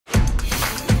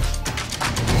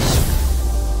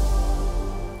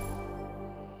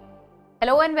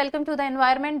Hello and welcome to the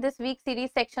Environment This Week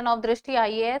series section of Drishti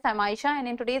IAS. I'm Aisha, and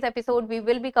in today's episode we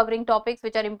will be covering topics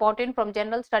which are important from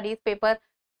General Studies paper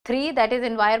 3, that is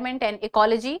Environment and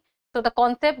Ecology. So the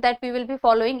concept that we will be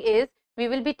following is we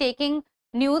will be taking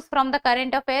news from the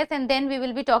current affairs and then we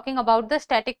will be talking about the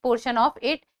static portion of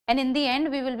it, and in the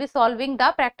end we will be solving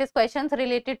the practice questions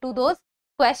related to those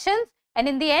questions, and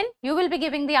in the end you will be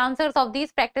giving the answers of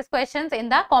these practice questions in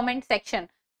the comment section.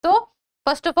 So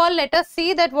first of all, let us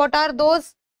see that what are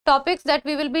those topics that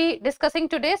we will be discussing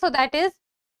today. So that is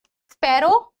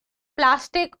Sparrow,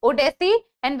 plastic Odyssey,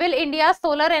 and will India's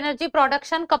solar energy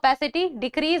production capacity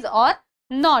decrease or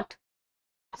not?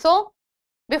 So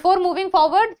before moving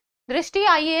forward, Drishti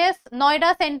IAS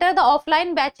Noida Center, the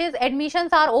offline batches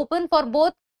admissions are open for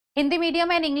both Hindi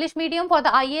medium and English medium for the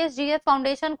IAS-GS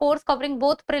Foundation course covering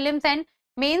both prelims and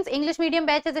mains. English medium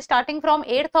batch is starting from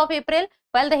 8th of April,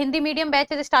 while the Hindi medium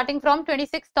batch is starting from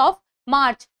 26th of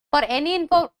March.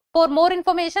 For more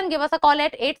information, give us a call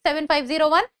at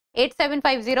 87501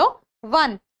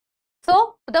 87501.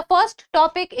 So the first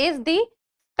topic is the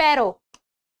Sparrow.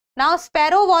 Now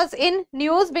Sparrow was in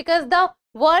news because the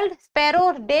World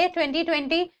Sparrow Day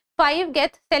 2025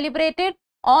 gets celebrated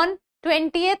on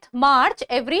 20th March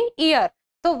every year.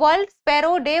 So World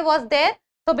Sparrow Day was there.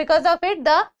 So because of it,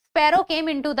 the sparrow came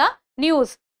into the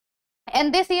news.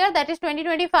 And this year, that is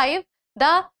 2025,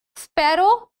 the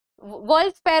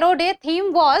World Sparrow Day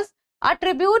theme was a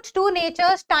tribute to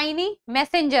nature's tiny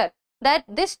messenger. That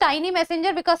this tiny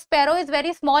messenger, because sparrow is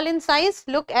very small in size.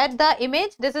 Look at the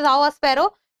image. This is how a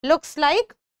sparrow looks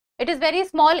like. It is very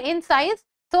small in size.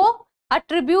 So a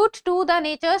tribute to the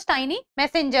nature's tiny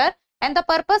messenger. And the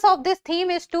purpose of this theme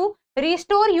is to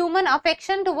restore human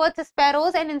affection towards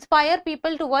sparrows and inspire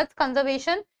people towards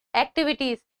conservation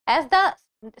activities. As the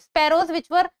sparrows, which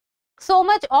were so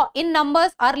much in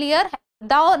numbers earlier,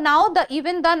 now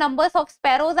even the numbers of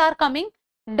sparrows are coming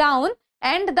down,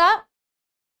 and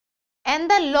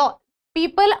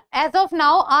people as of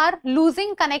now are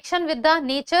losing connection with the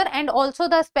nature and also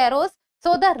the sparrows.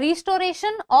 So the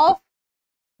restoration of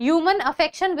human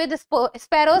affection with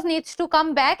sparrows needs to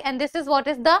come back, and this is what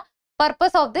is the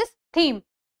purpose of this theme.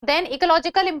 Then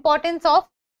ecological importance of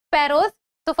sparrows.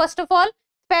 So first of all,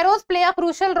 sparrows play a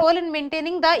crucial role in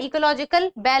maintaining the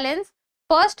ecological balance.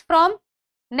 First, from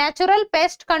natural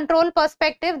pest control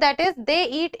perspective, that is they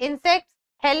eat insects,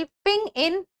 helping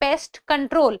in pest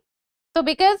control. So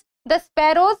because the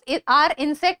sparrows are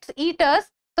insect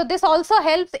eaters, so this also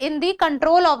helps in the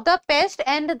control of the pest,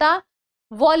 and the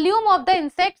volume of the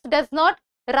insects does not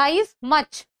rise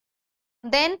much.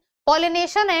 Then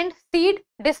pollination and seed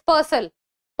dispersal.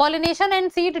 Pollination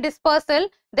and seed dispersal,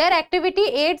 their activity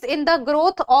aids in the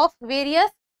growth of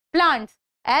various plants,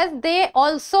 as they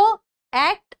also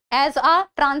act as a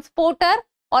transporter,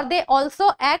 or they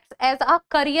also act as a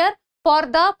carrier for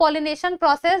the pollination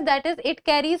process, that is it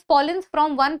carries pollens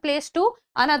from one place to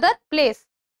another place.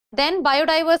 Then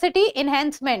biodiversity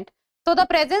enhancement. So the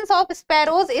presence of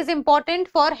sparrows is important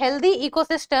for healthy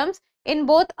ecosystems in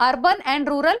both urban and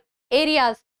rural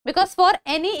areas, because for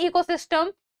any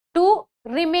ecosystem to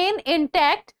remain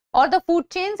intact, or the food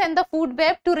chains and the food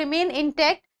web to remain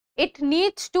intact, it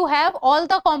needs to have all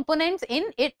the components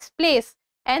in its place,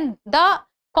 and the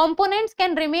components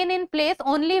can remain in place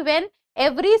only when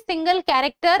every single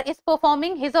character is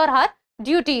performing his or her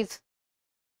duties.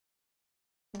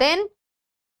 Then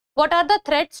what are the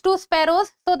threats to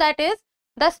sparrows? So that is,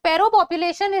 the sparrow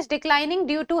population is declining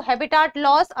due to habitat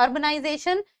loss,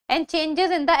 urbanization, and changes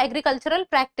in the agricultural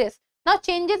practice. Now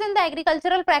changes in the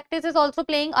agricultural practice is also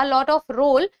playing a lot of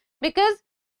role, because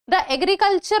the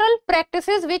agricultural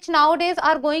practices which nowadays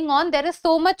are going on, there is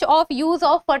so much of use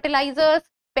of fertilizers,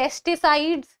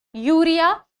 pesticides,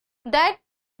 urea, that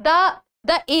the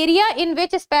area in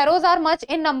which sparrows are much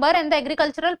in number and the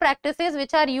agricultural practices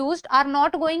which are used are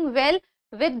not going well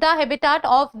with the habitat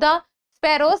of the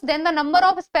sparrows, then the number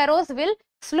of sparrows will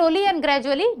slowly and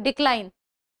gradually decline.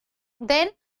 Then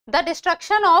the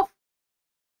destruction of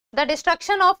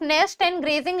nest and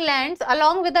grazing lands,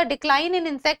 along with the decline in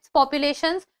insects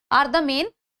populations, are the main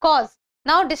cause.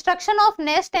 Now destruction of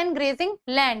nest and grazing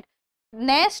land.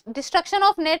 Destruction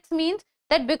of nests means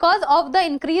that because of the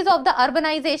increase of the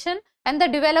urbanization and the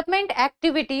development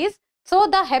activities, so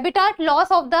the habitat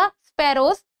loss of the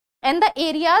sparrows and the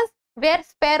areas where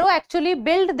sparrow actually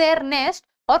build their nest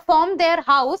or form their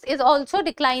house is also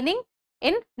declining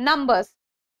in numbers.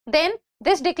 Then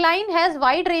this decline has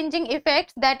wide-ranging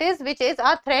effects, that is, which is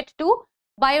a threat to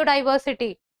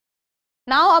biodiversity.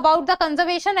 Now about the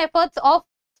conservation efforts of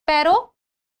sparrow.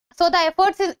 So the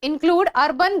efforts include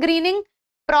urban greening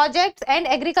projects and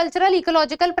agricultural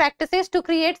ecological practices to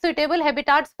create suitable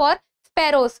habitats for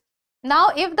sparrows. Now,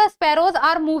 if the sparrows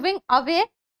are moving away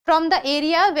from the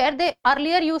area where they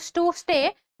earlier used to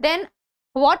stay, then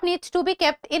what needs to be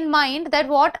kept in mind, that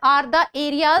what are the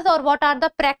areas or what are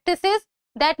the practices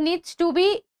that needs to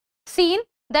be seen,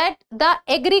 that the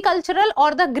agricultural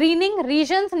or the greening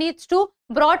regions needs to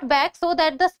brought back, so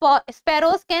that the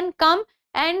sparrows can come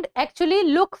and actually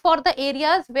look for the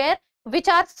areas which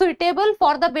are suitable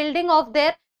for the building of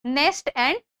their nest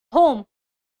and home.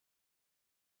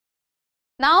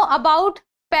 Now about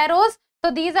sparrows.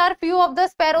 So these are few of the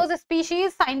sparrows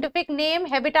species, scientific name,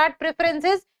 habitat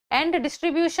preferences and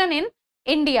distribution in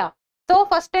India. So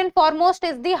first and foremost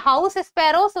is the house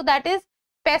sparrow. So that is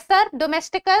Passer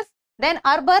domesticus. Then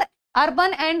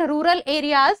urban and rural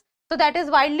areas. So that is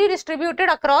widely distributed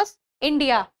across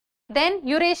India. Then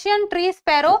Eurasian tree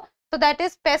sparrow. So that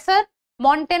is Passer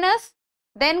montanus.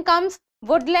 Then comes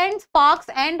woodlands, parks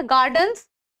and gardens,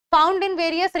 found in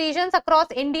various regions across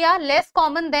India, less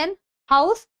common than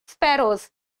house sparrows.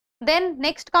 Then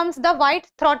next comes the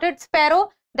white-throated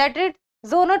sparrow, that is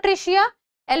Zonotrichia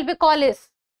albicollis.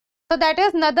 So that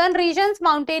is northern regions,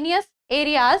 mountainous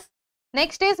areas.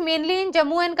 Next is mainly in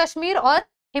Jammu and Kashmir or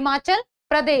Himachal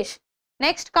Pradesh.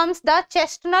 Next comes the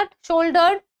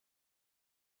chestnut-shouldered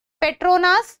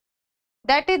Petronas.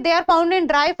 That is, they are found in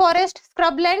dry forest,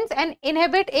 scrublands and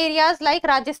inhabit areas like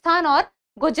Rajasthan or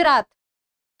Gujarat.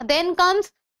 Then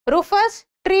comes Rufus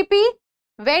treepie,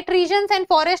 wet regions and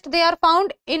forest. They are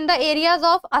found in the areas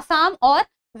of Assam or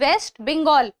West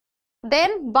Bengal.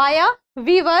 Then Baya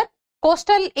weaver,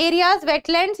 coastal areas,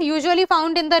 wetlands, usually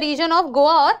found in the region of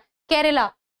Goa or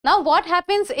Kerala. Now what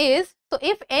happens is, so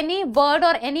if any bird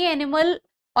or any animal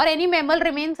or any mammal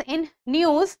remains in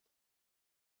news,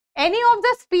 any of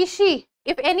the species,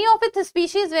 if any of its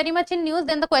species is very much in news,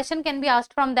 then the question can be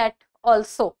asked from that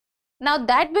also. Now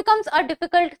that becomes a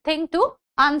difficult thing to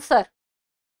answer.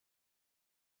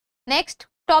 Next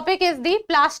topic is the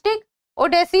Plastic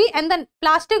Odyssey, and the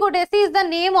Plastic Odyssey is the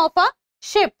name of a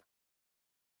ship.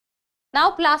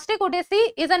 Now Plastic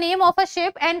Odyssey is a name of a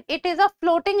ship and it is a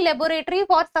floating laboratory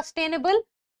for sustainable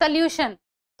solution.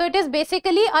 So it is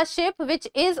basically a ship which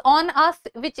is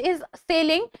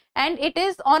sailing, and it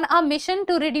is on a mission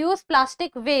to reduce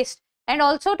plastic waste and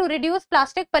also to reduce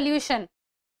plastic pollution.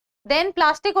 Then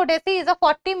Plastic Odyssey is a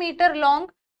 40-meter long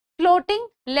floating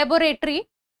laboratory.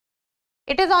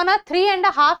 It is on a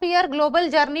 3.5-year global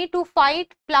journey to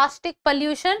fight plastic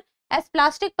pollution, as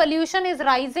plastic pollution is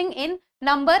rising in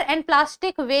number and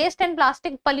plastic waste and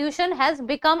plastic pollution has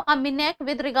become a menace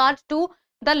with regards to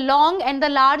the long and the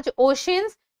large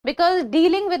oceans, because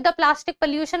dealing with the plastic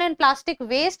pollution and plastic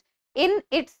waste in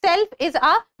itself is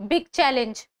a big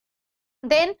challenge.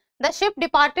 Then the ship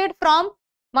departed from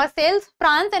Marseille,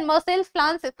 France, and Marseille,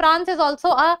 France is also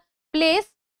a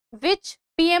place which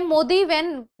PM Modi,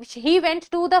 when he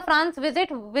went to the France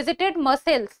visited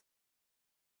Marseille.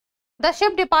 The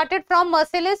ship departed from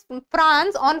Marseille,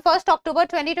 France on 1st October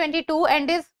 2022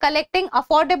 and is collecting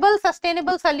affordable,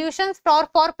 sustainable solutions for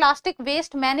plastic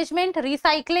waste management,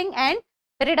 recycling and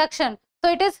reduction.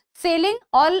 So it is sailing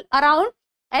all around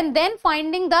and then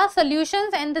finding the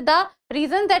solutions and the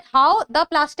reasons that how the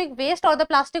plastic waste or the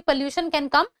plastic pollution can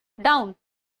come down.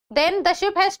 Then the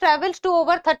ship has traveled to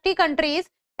over 30 countries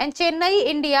and Chennai,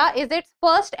 India is its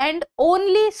first and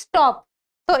only stop.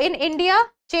 So in India,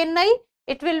 Chennai,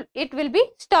 it will be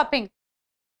stopping.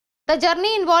 The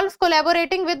journey involves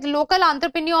collaborating with local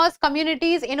entrepreneurs,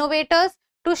 communities, innovators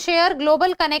to share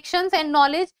global connections and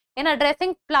knowledge in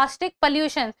addressing plastic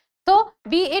pollution. So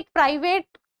be it private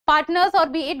partners or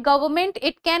be it government,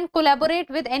 it can collaborate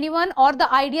with anyone, or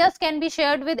the ideas can be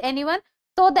shared with anyone,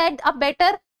 so that a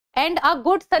better and a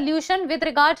good solution with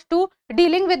regards to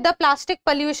dealing with the plastic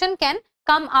pollution can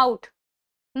come out.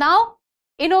 Now,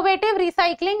 innovative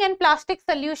recycling and plastic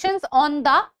solutions on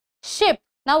the ship.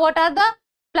 Now, what are the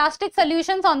plastic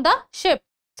solutions on the ship?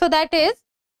 So that is,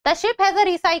 the ship has a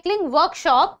recycling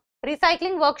workshop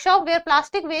where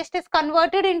plastic waste is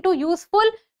converted into useful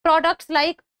products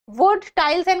like wood,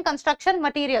 tiles and construction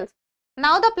materials.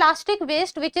 Now the plastic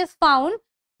waste which is found,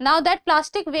 now that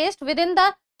plastic waste within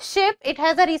the ship, it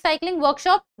has a recycling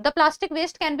workshop. The plastic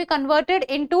waste can be converted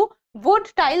into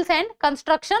wood, tiles and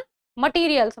construction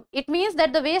materials. It means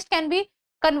that the waste can be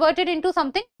converted into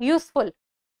something useful.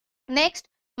 Next,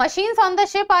 machines on the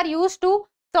ship are used to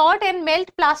sort and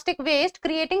melt plastic waste,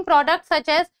 creating products such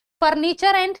as furniture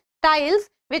and tiles,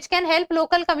 which can help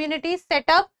local communities set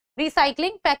up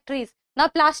recycling factories. Now,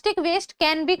 plastic waste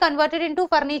can be converted into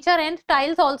furniture and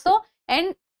tiles also,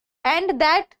 and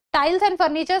that tiles and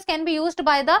furnitures can be used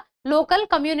by the local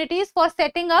communities for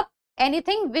setting up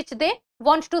anything which they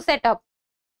want to set up.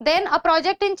 Then a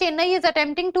project in Chennai is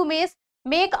attempting to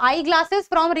make eyeglasses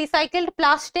from recycled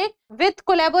plastic with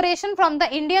collaboration from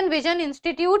the Indian Vision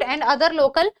Institute and other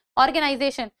local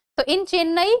organizations. So in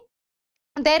Chennai,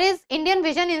 there is Indian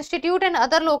Vision Institute and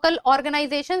other local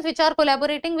organizations which are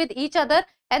collaborating with each other,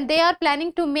 and they are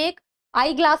planning to make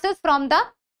eyeglasses from the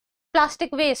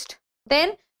plastic waste.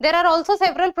 Then there are also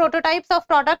several prototypes of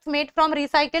products made from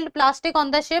recycled plastic on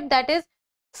the ship, that is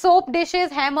soap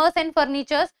dishes, hammers and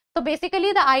furnitures. So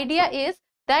basically the idea is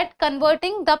that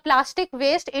converting the plastic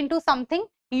waste into something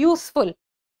useful.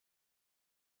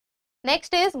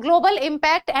 Next is global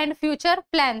impact and future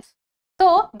plans.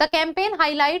 So the campaign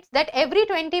highlights that every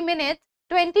 20 minutes,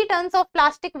 20 tons of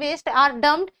plastic waste are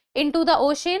dumped into the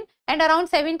ocean, and around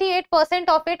 78%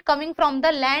 of it coming from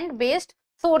the land-based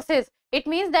sources. It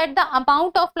means that the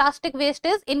amount of plastic waste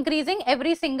is increasing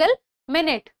every single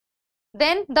minute.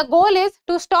 Then the goal is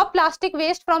to stop plastic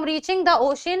waste from reaching the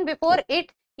ocean before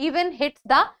it even hits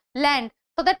the land.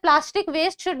 So that plastic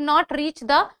waste should not reach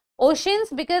the oceans,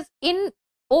 because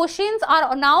oceans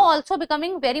are now also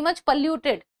becoming very much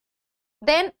polluted.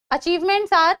 Then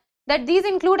achievements are that these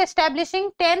include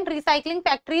establishing 10 recycling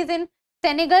factories in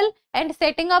Senegal and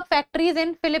setting up factories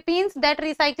in Philippines that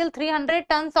recycle 300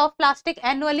 tons of plastic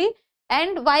annually.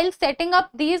 And while setting up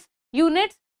these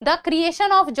units, the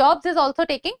creation of jobs is also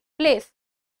taking place.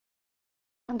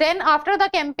 Then after the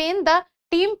campaign, the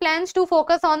team plans to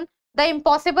focus on the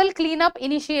Impossible Cleanup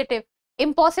Initiative.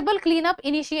 Impossible Cleanup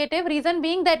Initiative, reason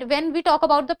being that when we talk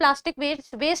about the plastic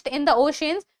waste in the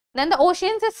oceans, then the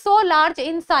oceans is so large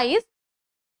in size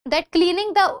that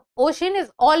cleaning the ocean is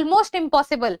almost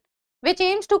impossible, which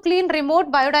aims to clean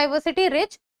remote biodiversity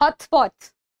rich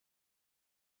hotspots.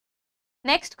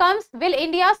 Next comes, will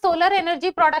India's solar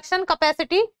energy production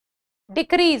capacity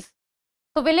decrease?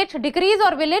 So will it decrease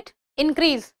or will it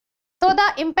increase? So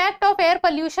the impact of air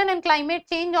pollution and climate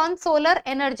change on solar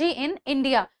energy in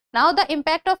India. Now the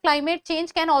impact of climate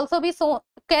change can also be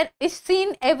is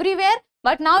seen everywhere,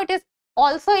 but now it is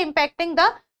also impacting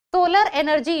the solar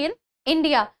energy in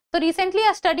India. So recently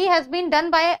a study has been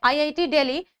done by IIT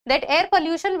Delhi that air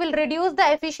pollution will reduce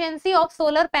the efficiency of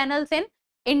solar panels in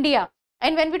India.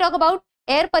 And when we talk about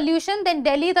air pollution, then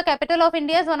Delhi, the capital of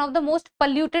India, is one of the most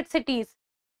polluted cities.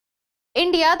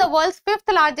 India, the world's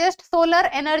 5th largest solar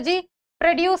energy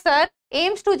producer,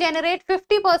 aims to generate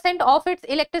 50% of its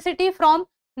electricity from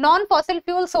non-fossil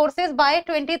fuel sources by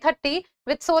 2030,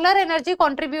 with solar energy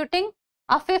contributing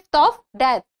a fifth of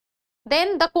that.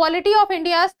 Then the quality of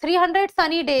India's 300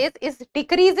 sunny days is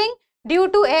decreasing due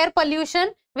to air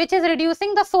pollution, which is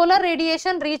reducing the solar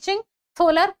radiation reaching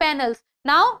solar panels.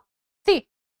 Now see,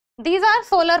 these are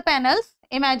solar panels.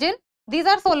 Imagine these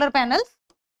are solar panels.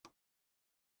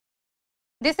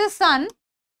 This is sun,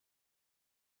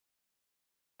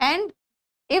 and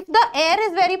if the air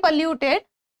is very polluted,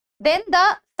 then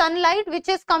the sunlight which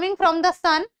is coming from the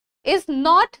sun is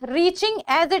not reaching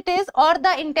as it is, or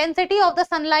the intensity of the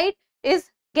sunlight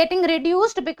is getting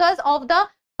reduced because of the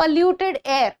polluted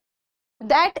air.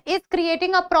 That is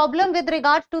creating a problem with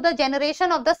regards to the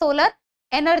generation of the solar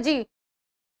energy.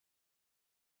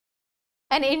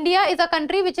 And India is a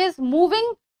country which is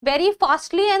moving very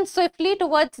fastly and swiftly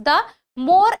towards the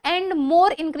more and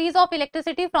more increase of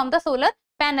electricity from the solar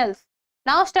panels.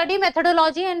 Now study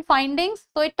methodology and findings.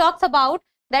 So it talks about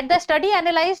that the study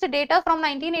analyzed data from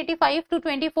 1985 to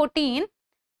 2014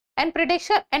 and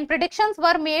predictions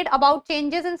were made about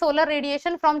changes in solar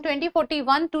radiation from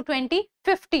 2041 to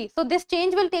 2050. So this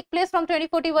change will take place from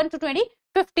 2041 to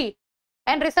 2050.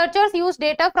 And researchers used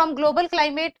data from global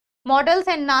climate models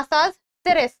and NASA's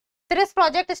CIRRUS. CIRRUS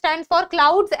project stands for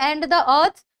Clouds and the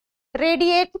Earth's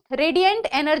Radiant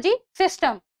Energy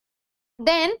System.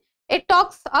 Then it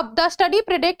talks up, the study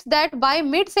predicts that by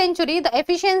mid-century, the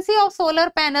efficiency of solar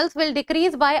panels will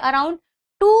decrease by around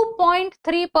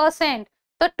 2.3%.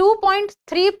 So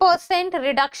 2.3%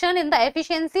 reduction in the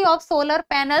efficiency of solar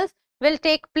panels will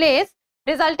take place,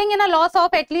 resulting in a loss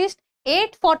of at least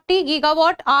 840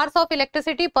 gigawatt hours of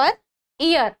electricity per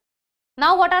year.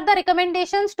 Now what are the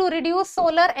recommendations to reduce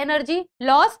solar energy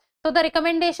loss? So the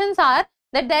recommendations are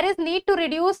that there is need to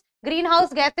reduce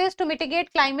greenhouse gases to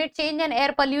mitigate climate change and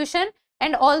air pollution,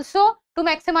 and also to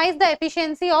maximize the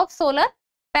efficiency of solar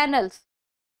panels.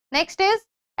 Next is,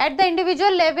 at the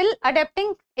individual level,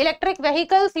 adapting electric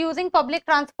vehicles, using public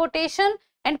transportation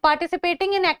and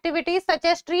participating in activities such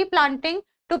as tree planting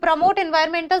to promote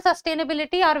environmental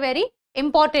sustainability are very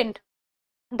important.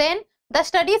 Then the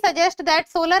study suggests that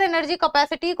solar energy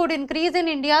capacity could increase in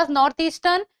India's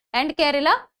northeastern and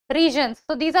Kerala regions.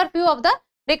 So these are few of the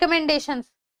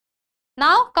recommendations.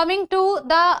 Now coming to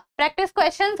the practice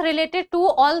questions related to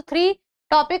all three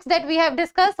topics that we have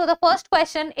discussed. So the first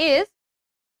question is,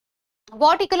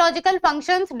 what ecological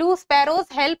functions do sparrows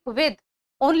help with?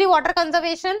 Only water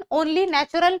conservation, only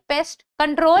natural pest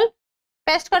control,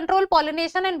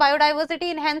 pollination and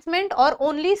biodiversity enhancement, or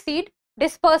only seed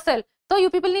dispersal? So you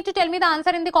people need to tell me the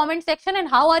answer in the comment section. And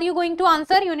how are you going to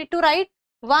answer? You need to write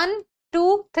 1,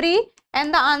 2, 3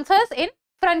 and the answers in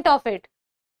front of it.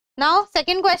 Now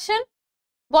second question,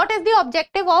 what is the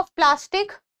objective of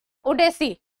plastic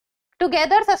Odyssey? To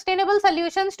gather sustainable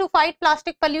solutions to fight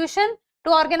plastic pollution,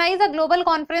 to organize a global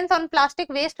conference on plastic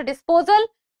waste disposal,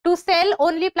 to sell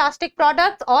only plastic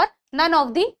products, or none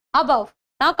of the above?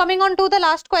 Now coming on to the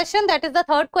last question, that is the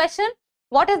third question.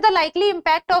 What is the likely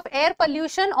impact of air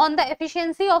pollution on the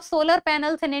efficiency of solar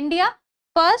panels in India?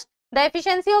 First, the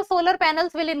efficiency of solar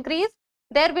panels will increase.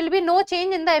 There will be no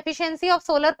change in the efficiency of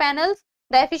solar panels.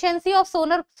 The efficiency of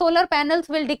solar panels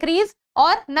will decrease,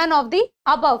 or none of the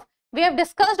above. We have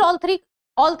discussed all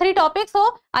three topics,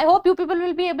 so I hope you people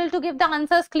will be able to give the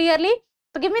answers clearly.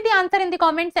 So give me the answer in the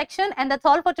comment section, and that's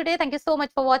all for today. Thank you so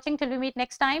much for watching. Till we meet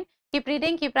next time, keep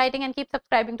reading, keep writing, and keep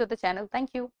subscribing to the channel. Thank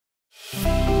you.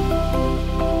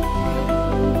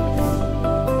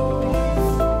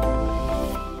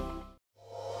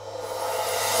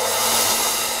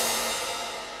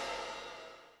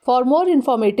 For more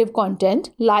informative content,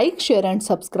 like, share and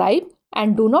subscribe,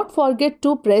 and do not forget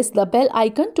to press the bell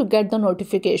icon to get the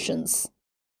notifications.